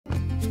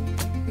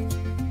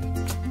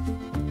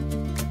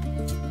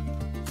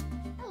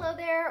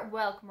there,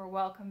 welcome or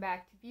welcome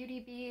back to Beauty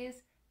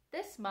Bees.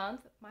 This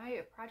month,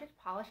 my project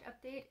polish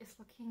update is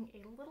looking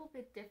a little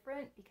bit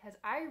different because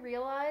I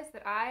realized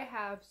that I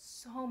have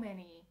so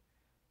many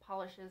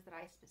polishes that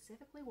I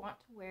specifically want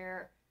to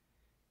wear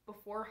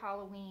before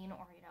Halloween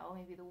or,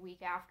 maybe the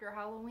week after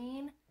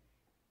Halloween.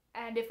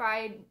 And if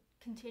I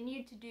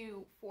continued to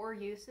do 4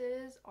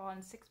 uses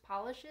on 6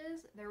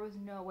 polishes, there was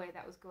no way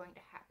that was going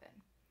to happen.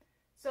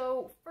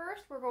 So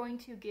first we're going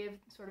to give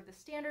sort of the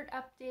standard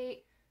update,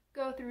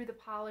 go through the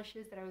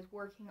polishes that I was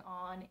working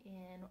on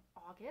in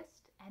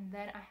August, and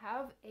then I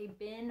have a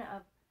bin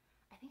of,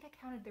 I think I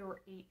counted there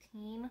were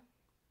 18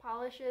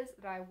 polishes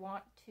that I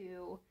want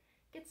to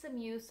get some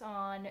use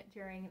on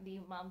during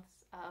the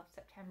months of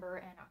September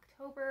and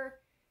October.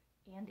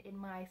 And in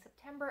my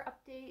September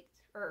update,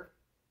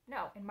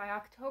 in my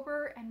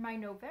October and my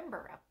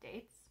November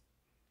updates,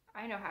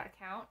 I know how to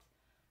count,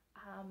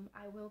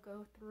 I will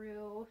go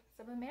through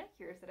some of the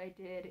manicures that I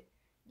did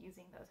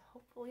using those.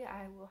 Hopefully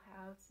I will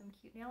have some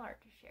cute nail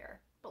art to share.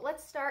 But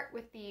let's start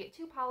with the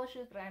 2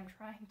 polishes that I'm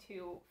trying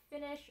to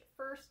finish.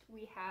 First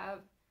we have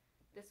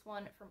this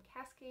one from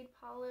Cascade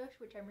Polish,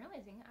 which I'm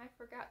realizing I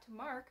forgot to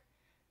mark.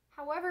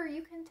 However,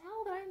 you can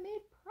tell that I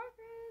made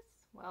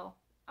progress. Well,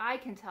 I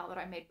can tell that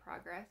I made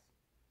progress.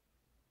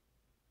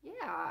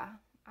 Yeah,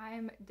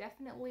 I'm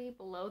definitely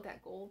below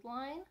that gold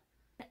line.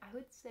 I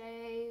would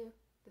say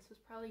this was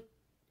probably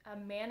a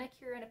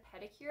manicure and a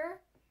pedicure.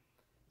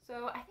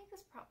 So I think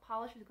this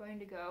polish is going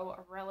to go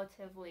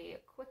relatively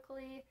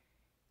quickly,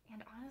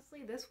 and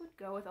honestly this would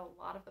go with a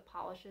lot of the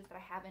polishes that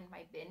I have in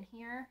my bin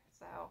here,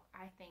 so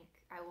I think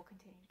I will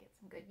continue to get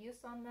some good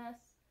use on this.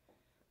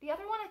 The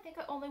other one I think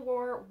I only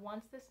wore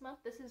once this month.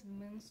 This is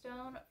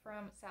Moonstone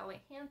from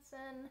Sally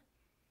Hansen,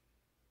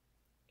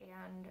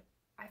 and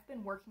I've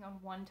been working on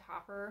one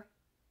topper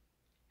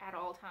at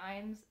all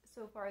times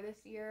so far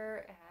this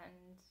year,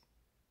 and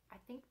I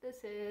think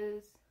this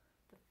is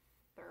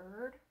the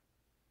 3rd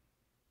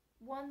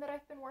one that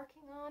I've been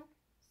working on,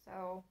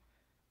 so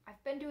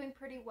I've been doing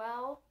pretty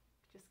well.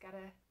 Just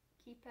gotta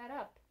keep that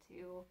up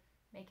to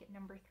make it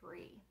number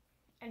 3.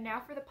 And now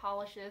for the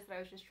polishes that I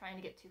was just trying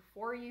to get to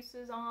 4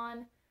 uses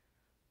on.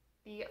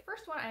 The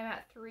first one I'm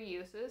at 3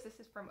 uses. This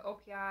is from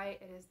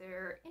OPI. It is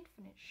their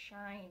Infinite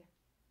Shine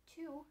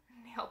 2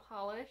 nail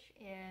polish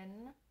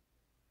in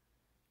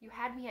You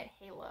Had Me at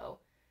Halo.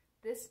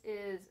 This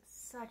is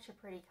such a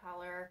pretty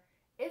color.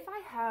 If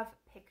I have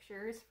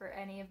pictures for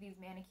any of these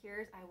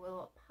manicures, I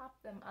will pop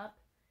them up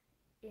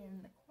in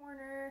the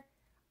corner.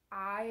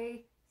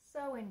 I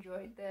so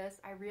enjoyed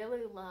this. I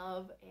really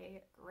love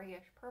a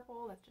grayish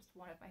purple. That's just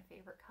one of my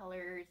favorite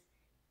colors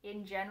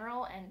in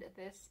general, and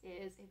this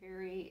is a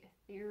very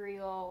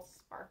ethereal,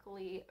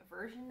 sparkly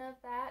version of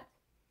that.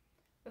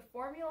 The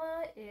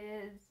formula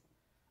is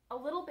a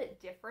little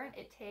bit different.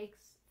 It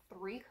takes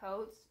 3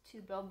 coats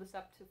to build this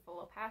up to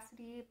full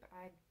opacity, but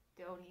I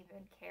don't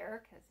even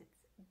care because it's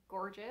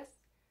gorgeous.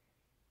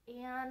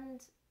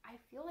 And I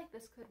feel like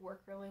this could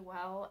work really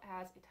well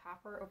as a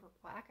topper over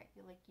black. I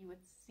feel like you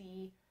would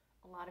see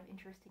a lot of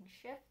interesting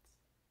shifts.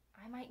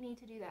 I might need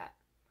to do that.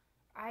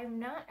 I'm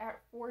not at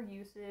 4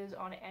 uses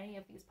on any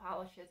of these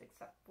polishes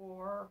except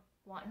for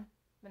one,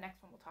 the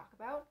next one we'll talk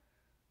about,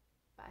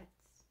 but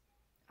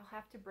I'll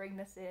have to bring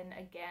this in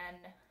again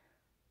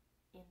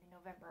in the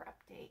November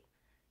update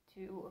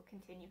to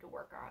continue to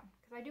work on,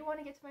 because I do want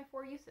to get to my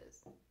 4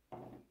 uses.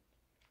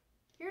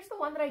 Here's the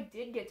one that I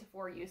did get to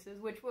 4 uses,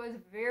 which was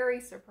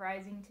very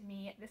surprising to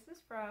me. This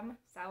is from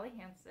Sally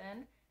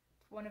Hansen.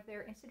 It's one of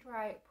their Instant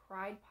Dry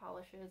Pride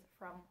polishes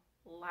from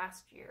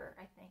last year,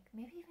 I think.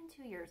 Maybe even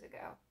 2 years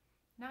ago.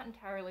 Not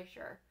entirely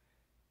sure.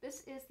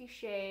 This is the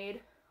shade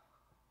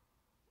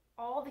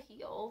All the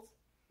Heels.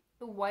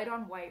 The white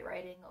on white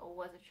writing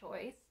was a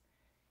choice,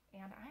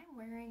 and I'm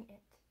wearing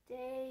it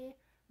today.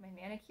 My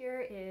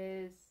manicure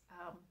is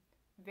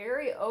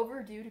very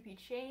overdue to be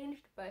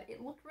changed, but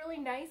it looked really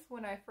nice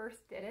when I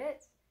first did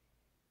it.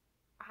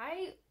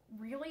 I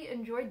really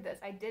enjoyed this.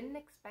 I didn't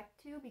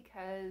expect to,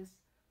 because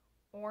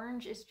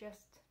orange is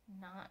just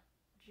not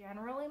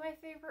generally my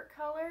favorite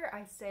color.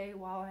 I say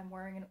while I'm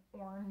wearing an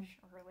orange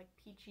or like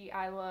peachy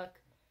eye look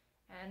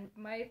and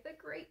the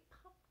Great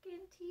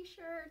Pumpkin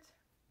t-shirt,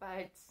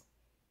 but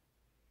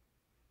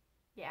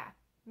yeah,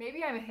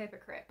 maybe I'm a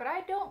hypocrite, but I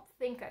don't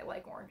think I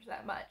like orange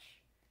that much.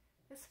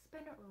 This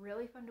has been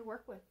really fun to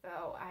work with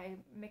though. I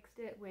mixed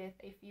it with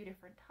a few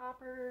different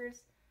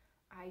toppers.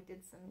 I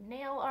did some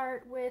nail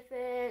art with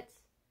it.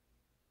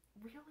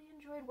 Really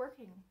enjoyed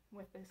working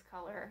with this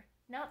color.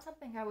 Not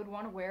something I would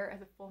want to wear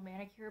as a full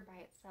manicure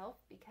by itself,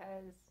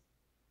 because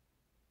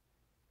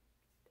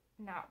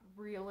not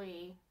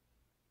really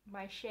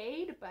my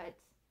shade, but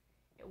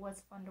it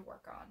was fun to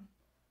work on.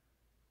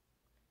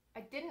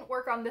 I didn't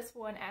work on this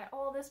one at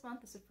all this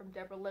month. This is from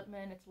Deborah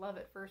Lippmann. It's Love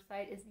at First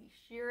Sight. Is the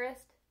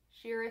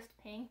sheerest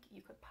pink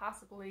you could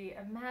possibly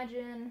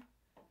imagine.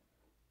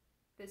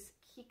 This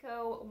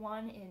Kiko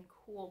one in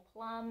Cool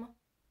Plum.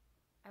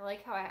 I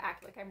like how I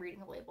act like I'm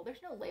reading a label.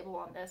 There's no label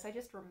on this. I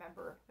just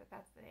remember that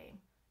that's the name.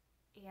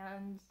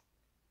 And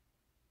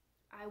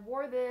I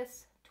wore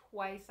this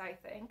twice, I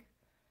think.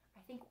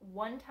 I think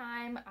one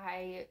time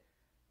I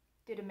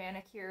did a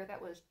manicure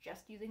that was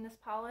just using this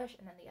polish,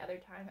 and then the other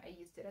time I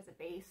used it as a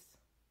base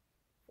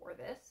for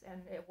this,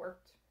 and it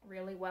worked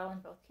really well in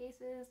both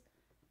cases.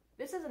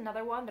 This is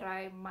another one that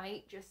I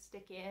might just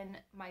stick in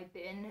my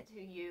bin to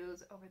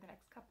use over the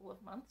next couple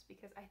of months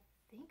because I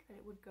think that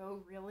it would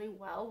go really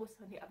well with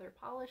some of the other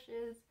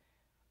polishes.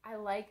 I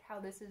like how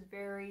this is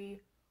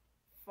very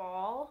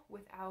fall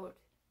without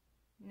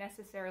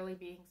necessarily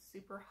being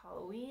super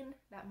Halloween.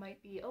 That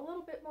might be a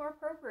little bit more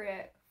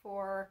appropriate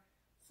for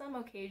some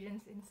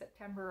occasions in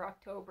September or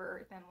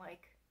October than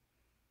like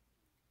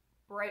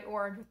bright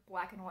orange with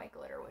black and white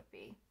glitter would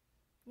be,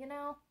 you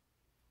know?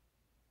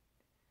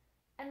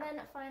 And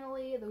then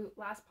finally, the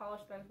last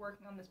polish that I was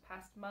working on this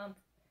past month,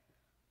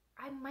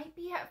 I might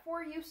be at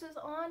 4 uses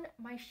on.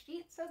 My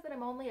sheet says that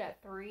I'm only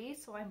at 3,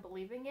 so I'm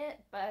believing it,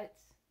 but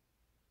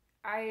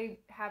I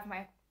have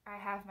my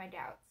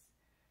doubts.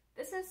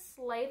 This is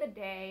Slay the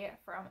Day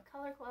from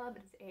Color Club.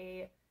 It's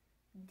a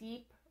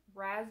deep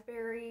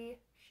raspberry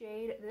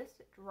shade.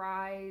 This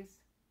dries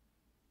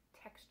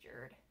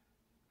textured.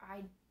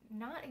 I'm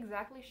not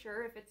exactly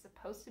sure if it's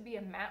supposed to be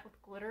a matte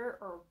with glitter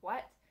or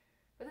what,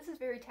 but this is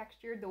very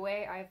textured. The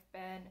way I've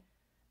been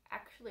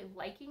actually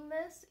liking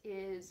this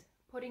is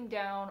putting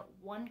down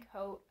one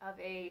coat of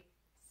a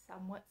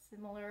somewhat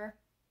similar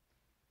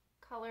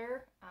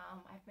color.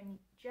 I've been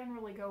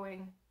generally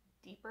going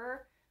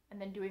deeper and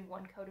then doing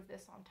one coat of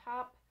this on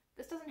top.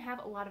 This doesn't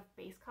have a lot of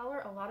base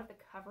color. A lot of the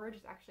coverage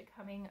is actually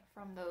coming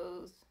from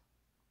those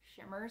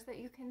shimmers that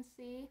you can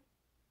see.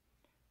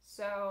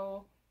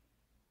 So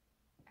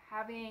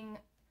having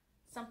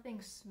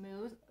something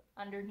smooth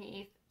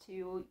underneath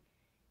to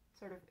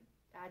sort of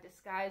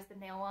disguise the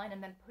nail line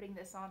and then putting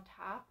this on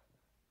top,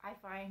 I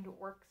find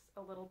works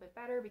a little bit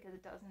better because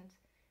it doesn't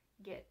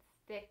get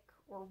thick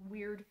or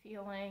weird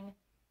feeling.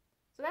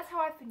 So that's how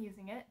I've been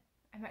using it.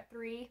 I'm at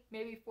 3,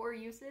 maybe 4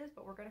 uses,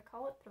 but we're gonna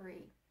call it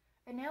 3.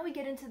 And now we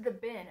get into the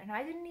bin, and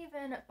I didn't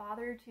even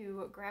bother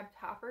to grab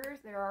toppers.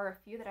 There are a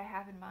few that I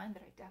have in mind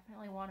that I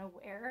definitely want to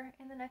wear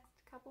in the next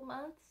couple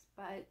months,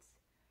 but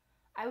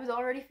I was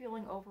already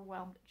feeling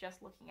overwhelmed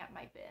just looking at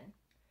my bin.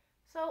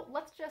 So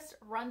let's just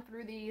run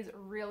through these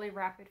really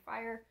rapid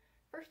fire.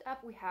 First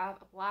up, we have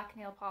a black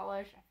nail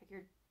polish. I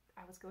figured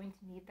I was going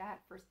to need that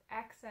for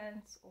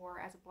accents or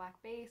as a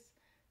black base.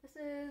 This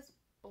is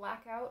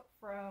Blackout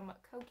from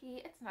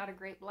Koki. It's not a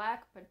great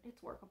black, but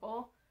it's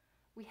workable.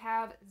 We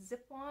have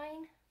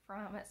Zipline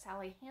from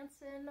Sally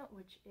Hansen,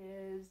 which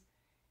is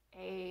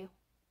a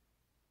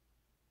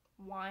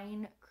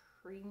wine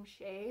cream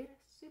shade,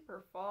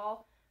 super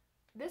fall.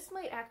 This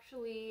might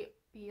actually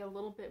be a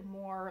little bit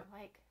more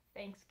like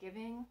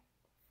Thanksgiving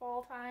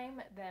fall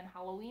time than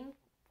Halloween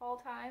fall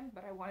time,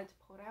 but I wanted to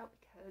pull it out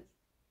because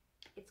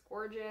it's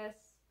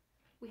gorgeous.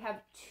 We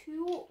have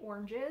 2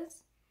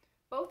 oranges.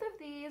 Both of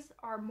these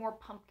are more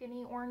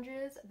pumpkin-y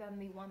oranges than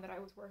the one that I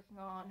was working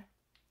on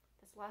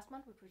this last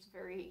month, which was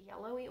very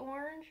yellowy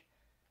orange.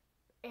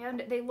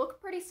 And they look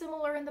pretty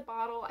similar in the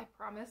bottle, I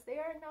promise. They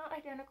are not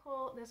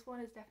identical. This one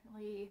is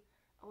definitely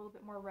a little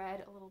bit more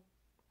red, a little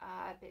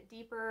bit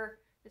deeper.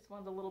 This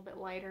one's a little bit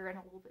lighter and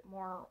a little bit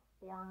more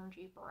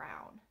orangey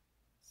brown.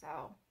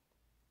 So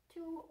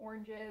 2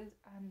 oranges,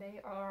 and they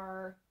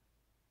are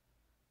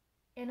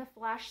in a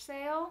flash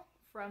sale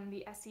from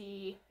the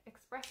Essie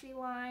Expressi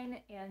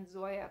line and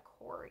Zoya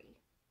Corey.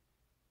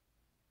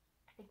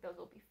 I think those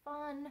will be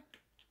fun.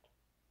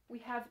 We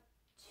have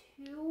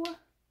 2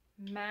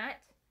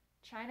 matte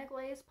China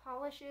Glaze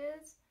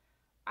polishes.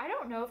 I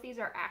don't know if these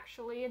are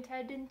actually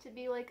intended to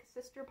be like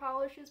sister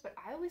polishes, but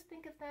I always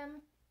think of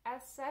them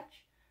as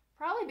such.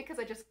 Probably because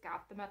I just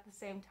got them at the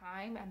same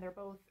time and they're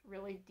both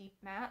really deep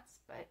mattes,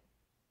 but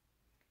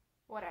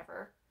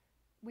whatever.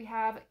 We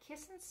have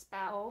Kiss and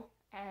Spell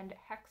and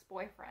Hex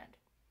Boyfriend.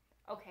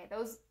 Okay,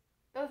 those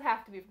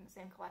have to be from the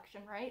same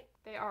collection, right?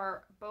 They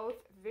are both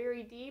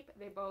very deep,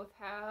 they both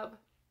have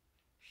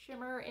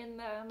shimmer in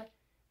them,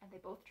 and they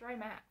both dry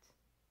matte.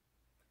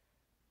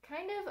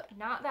 Kind of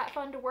not that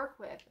fun to work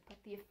with, but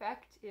the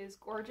effect is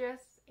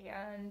gorgeous,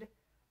 and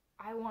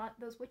I want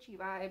those witchy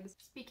vibes.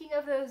 Speaking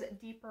of those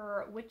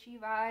deeper witchy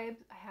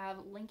vibes, I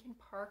have Linkin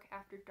Park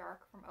After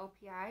Dark from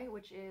OPI,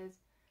 which is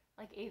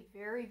like a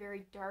very,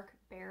 very dark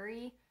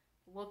berry.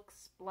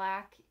 Looks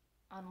black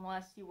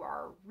unless you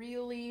are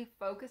really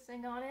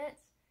focusing on it.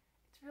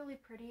 It's really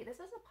pretty. This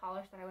is a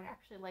polish that I would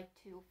actually like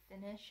to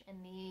finish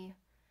in the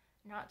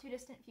not too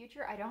distant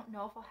future. I don't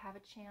know if I'll have a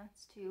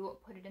chance to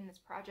put it in this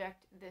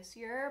project this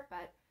year,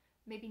 but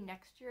maybe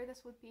next year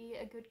this would be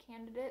a good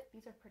candidate.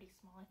 These are pretty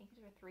small. I think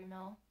these are 3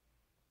 ml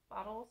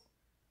bottles.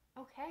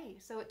 Okay,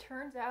 so it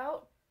turns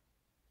out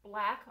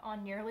black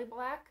on nearly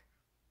black,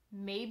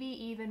 maybe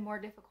even more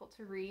difficult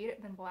to read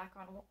than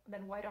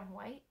white on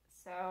white.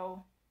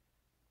 So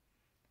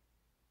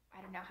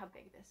I don't know how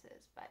big this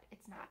is, but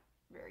it's not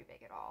very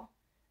big at all.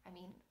 I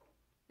mean,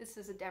 this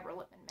is a Deborah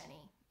Lippmann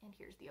Mini, and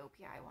here's the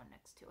OPI one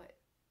next to it.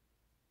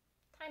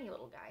 Tiny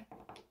little guy.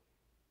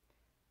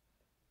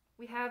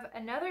 We have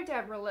another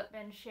Deborah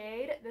Lippmann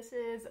shade. This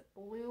is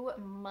Blue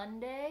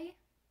Monday.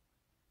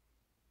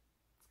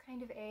 It's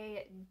kind of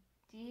a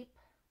deep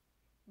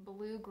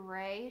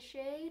blue-gray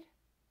shade.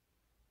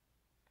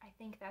 I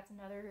think that's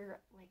another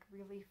like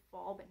really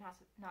fall but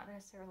not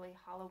necessarily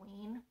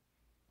Halloween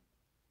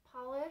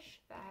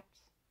polish that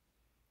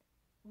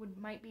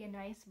might be a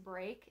nice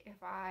break if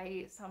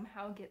I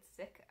somehow get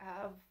sick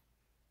of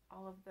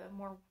all of the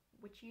more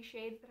witchy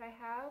shades that I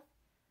have.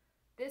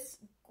 This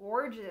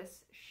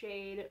gorgeous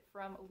shade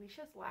from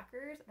Alicia's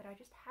Lacquers that I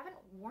just haven't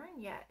worn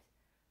yet.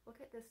 Look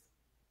at this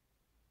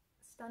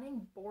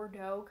stunning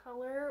Bordeaux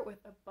color with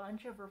a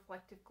bunch of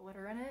reflective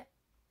glitter in it.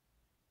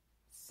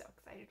 So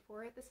excited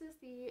for it. This is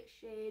the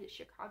shade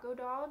Chicago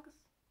Dogs.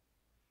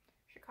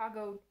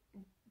 Chicago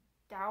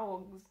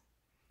Dogs.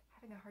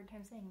 Having a hard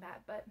time saying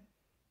that, but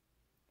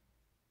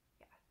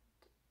yeah.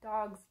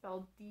 Dogs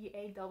spelled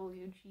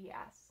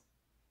D-A-W-G-S.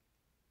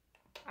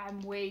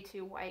 I'm way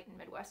too white and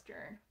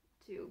Midwestern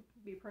to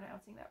be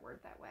pronouncing that word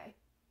that way.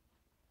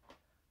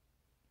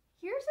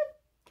 Here's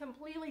a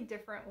completely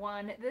different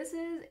one. This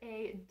is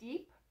a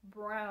deep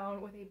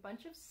brown with a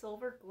bunch of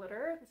silver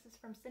glitter. This is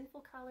from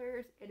Sinful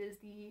Colors. It is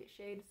the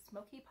shade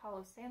Smoky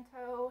Palo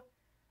Santo.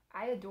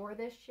 I adore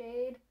this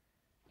shade,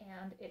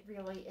 and it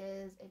really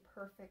is a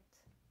perfect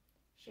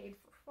shade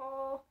for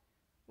fall.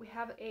 We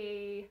have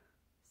a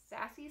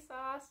Sassy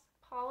Sauce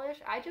polish.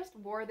 I just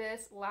wore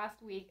this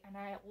last week and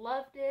I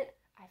loved it.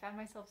 I found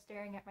myself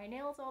staring at my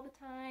nails all the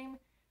time.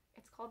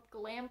 It's called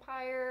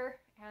Glampire,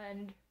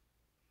 and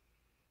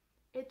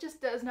it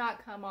just does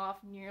not come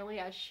off nearly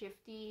as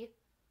shifty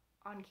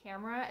on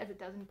camera as it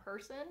does in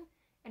person,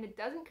 and it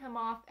doesn't come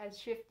off as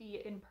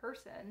shifty in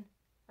person,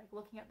 like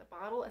looking at the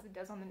bottle, as it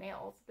does on the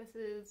nails. This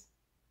is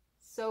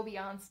so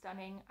beyond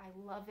stunning. I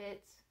love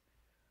it.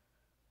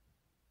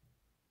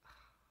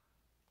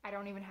 I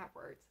don't even have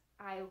words.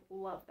 I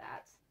love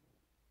that.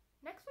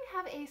 Next we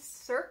have a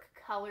Cirque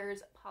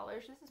Colors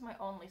polish. This is my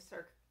only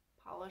Cirque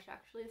polish,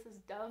 actually. This is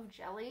Dove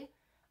Jelly.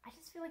 I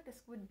just feel like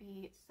this would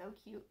be so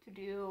cute to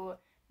do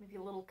maybe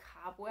a little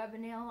cobweb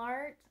nail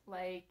art,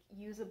 like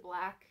use a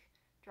black,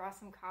 draw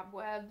some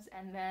cobwebs,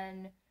 and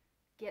then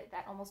get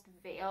that almost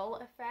veil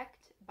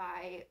effect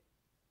by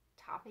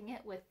topping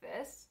it with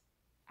this.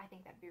 I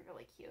think that'd be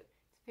really cute.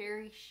 It's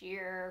very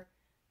sheer,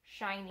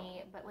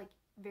 shiny, but like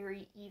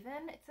very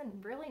even. It's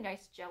a really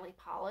nice jelly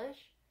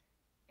polish.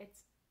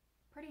 It's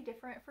pretty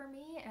different for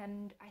me,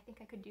 and I think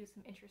I could do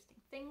some interesting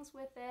things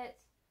with it.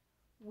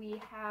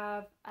 We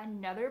have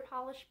another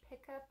polish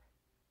pick.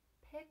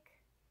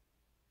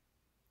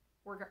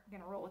 We're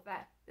gonna roll with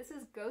that. This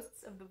is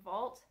Ghosts of the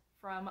Vault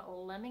from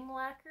Lemming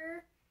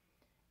Lacquer,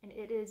 and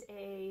it is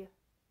a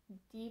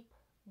deep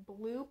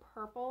blue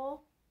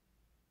purple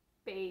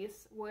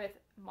base with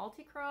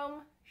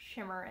multichrome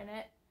shimmer in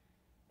it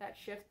that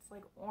shifts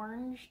like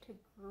orange to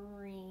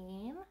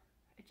green.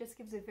 It just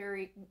gives a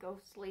very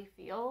ghostly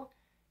feel,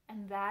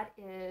 and that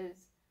is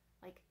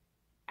like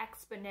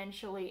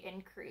exponentially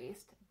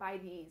increased by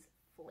these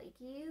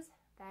flakies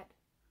that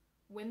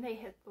when they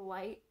hit the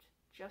light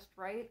just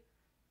right,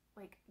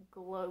 like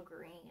glow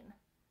green.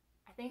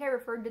 I think I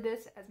referred to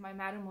this as my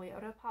Madame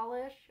Leota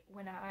polish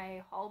when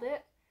I hauled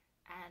it,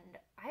 and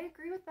I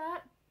agree with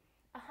that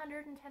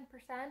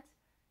 110%.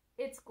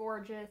 It's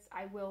gorgeous.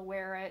 I will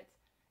wear it,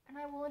 and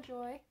I will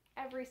enjoy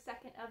every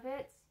second of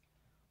it.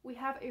 We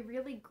have a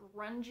really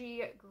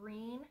grungy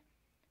green.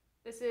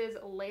 This is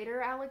Later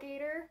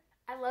Alligator.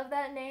 I love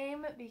that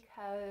name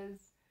because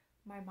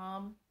my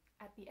mom,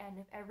 at the end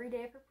of every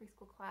day of her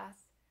preschool class,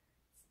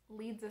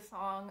 leads a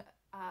song,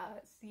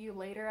 See You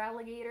Later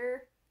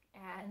Alligator,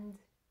 and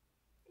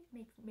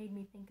it made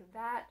me think of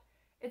that.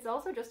 It's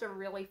also just a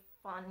really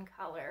fun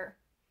color.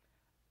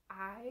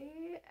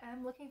 I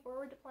am looking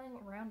forward to playing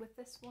around with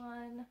this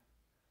one.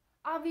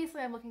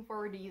 Obviously, I'm looking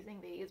forward to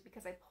using these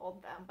because I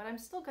pulled them, but I'm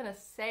still gonna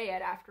say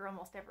it after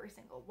almost every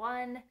single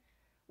one.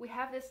 We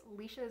have this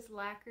Alicia's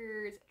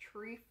Lacquers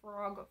Tree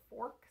Frog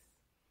Forks.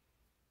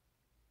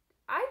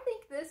 I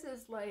think this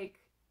is like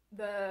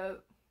the,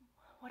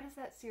 what is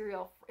that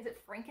cereal? Is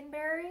it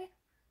Frankenberry?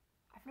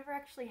 I've never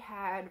actually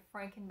had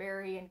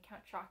Frankenberry and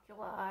Count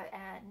Chocula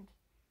and,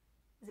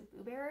 is it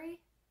Blueberry?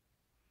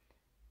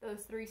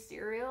 Those three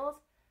cereals.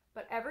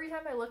 But every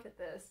time I look at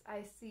this,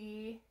 I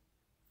see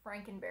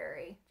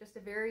Frankenberry. Just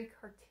a very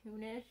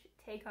cartoonish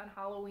take on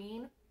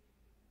Halloween.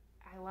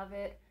 I love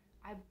it.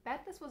 I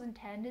bet this was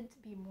intended to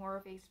be more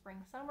of a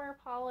spring-summer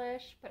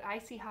polish, but I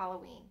see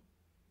Halloween,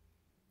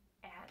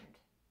 and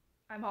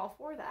I'm all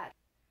for that.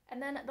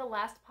 And then the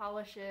last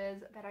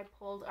polishes that I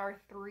pulled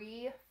are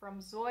 3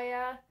 from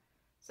Zoya.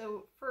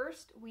 So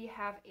first we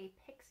have a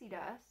Pixie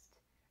Dust,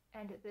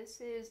 and this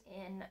is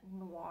in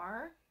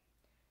Noir.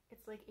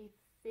 It's like a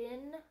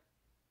thin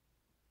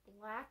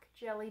black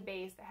jelly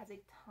base that has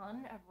a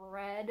ton of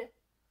red,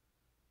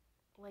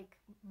 like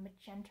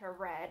magenta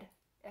red,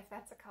 if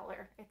that's a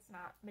color. It's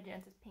not.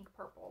 Magenta's pink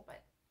purple,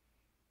 but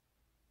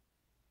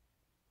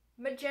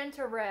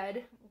magenta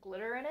red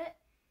glitter in it.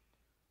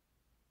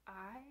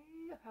 I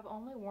have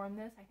only worn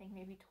this, I think,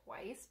 maybe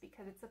twice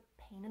because it's a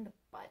pain in the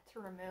butt to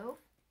remove.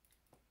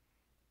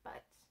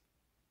 But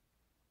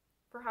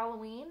for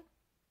Halloween,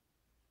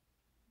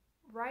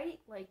 right?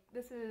 Like,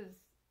 this is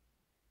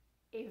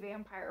a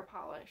vampire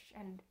polish,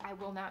 and I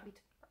will not be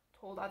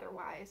told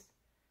otherwise.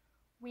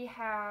 We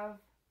have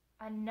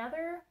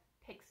another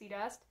pixie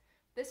dust.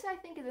 This, I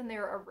think, is in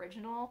their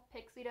original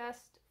pixie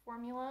dust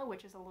formula,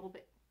 which is a little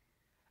bit,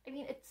 I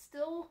mean, it's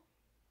still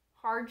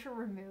hard to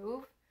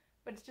remove,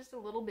 but it's just a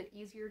little bit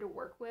easier to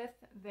work with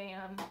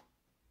than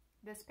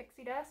this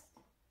pixie dust.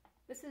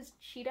 This is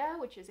Cheetah,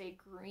 which is a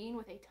green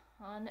with a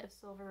ton of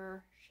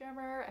silver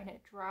shimmer, and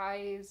it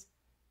dries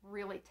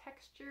really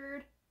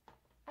textured.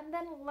 And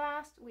then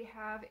last, we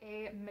have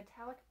a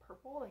metallic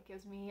purple that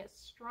gives me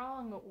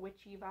strong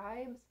witchy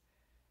vibes.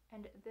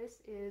 And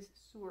this is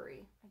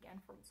Suri, again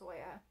from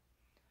Zoya.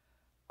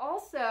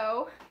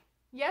 Also,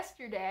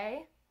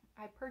 yesterday,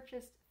 I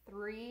purchased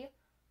 3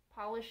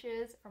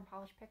 polishes from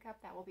Polish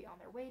Pickup that will be on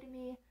their way to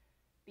me.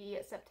 The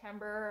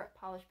September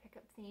Polish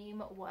Pickup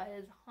theme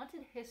was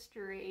Haunted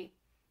History,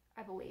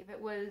 I believe. It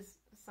was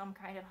some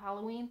kind of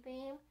Halloween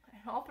theme.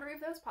 And all 3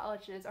 of those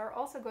polishes are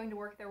also going to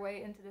work their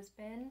way into this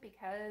bin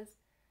because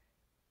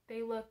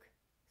they look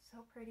so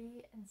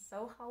pretty and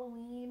so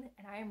Halloween,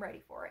 and I am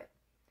ready for it.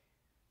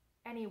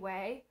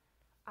 Anyway,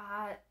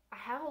 I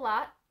have a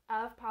lot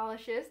of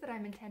polishes that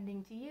I'm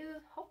intending to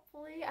use.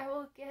 Hopefully I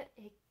will get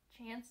a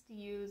chance to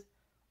use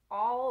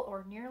all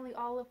or nearly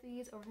all of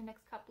these over the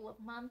next couple of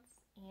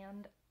months,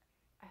 and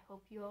I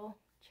hope you'll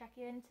check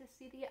in to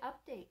see the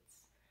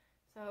updates.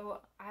 So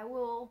I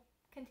will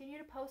continue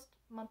to post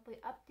monthly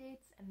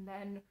updates, and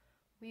then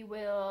we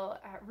will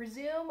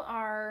resume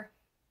our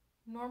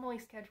normally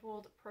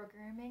scheduled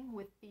programming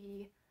with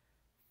the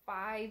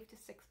 5 to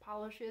 6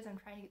 polishes I'm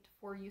trying to get to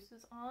 4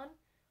 uses on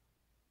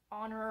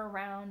or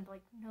around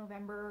like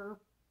November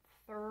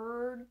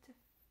 3rd to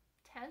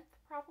 10th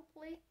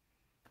probably.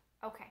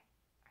 Okay,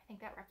 I think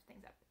that wraps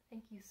things up.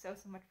 Thank you so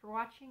much for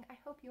watching. I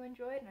hope you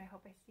enjoyed, and I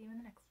hope I see you in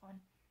the next one.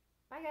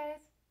 Bye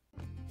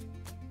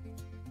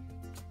guys!